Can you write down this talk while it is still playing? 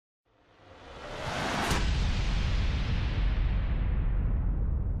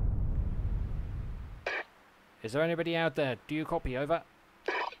Is there anybody out there? Do you copy? Over.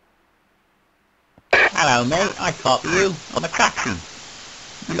 Hello, mate. I copy you. I'm a taxi.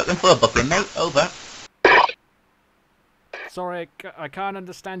 You looking for a booking, mate? Over. Sorry, I can't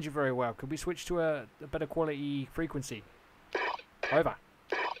understand you very well. Could we switch to a better quality frequency? Over.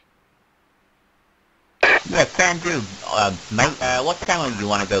 Yeah, can do. Mate, what channel do you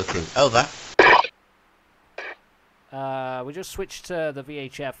want to go to? Over. We just switched to the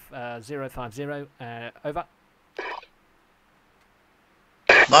VHF 050. Over.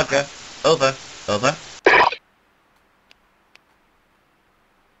 Roger. Over. Over.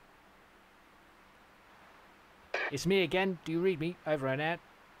 It's me again. Do you read me? Over and out.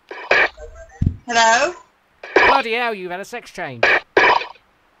 Hello? Bloody hell, you've had a sex change.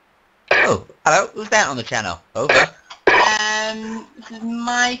 Oh, hello. Who's that on the channel? Over. This is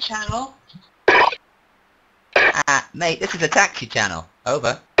my channel. Mate, this is a taxi channel.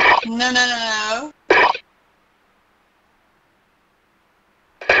 Over. No.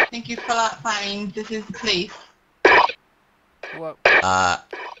 Thank you for that fine. This is the police. Well,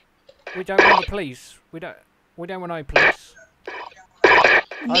 we don't want the police. We don't want no police.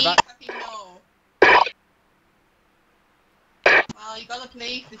 Me Over. fucking no. Well, you got the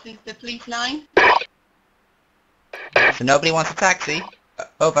police. This is the police line. So nobody wants a taxi?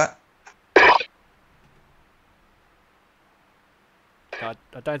 Over. I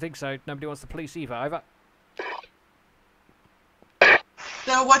don't think so. Nobody wants the police either. Over.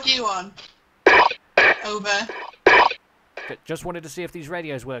 So what do you want? Over. Just wanted to see if these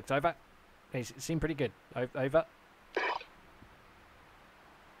radios worked. Over. They seem pretty good. Over.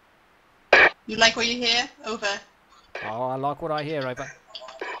 You like what you hear? Over. Oh, I like what I hear. Over.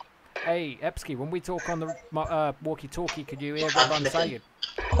 Hey, Epsky, when we talk on the Walkie Talkie, could you hear what I'm saying?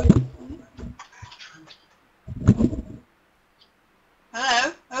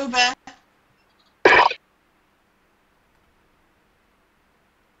 Hello? Over.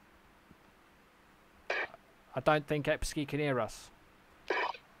 I don't think Epsky can hear us.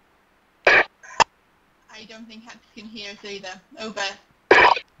 I don't think Haps can hear us either. Over.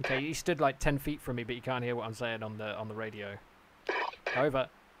 Okay, he stood like 10 feet from me, but you can't hear what I'm saying on the radio. Over.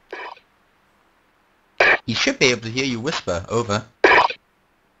 He should be able to hear you whisper. Over.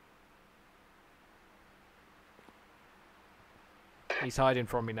 He's hiding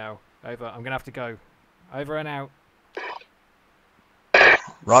from me now. Over. I'm gonna have to go. Over and out.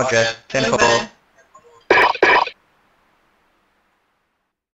 Roger. 10-4.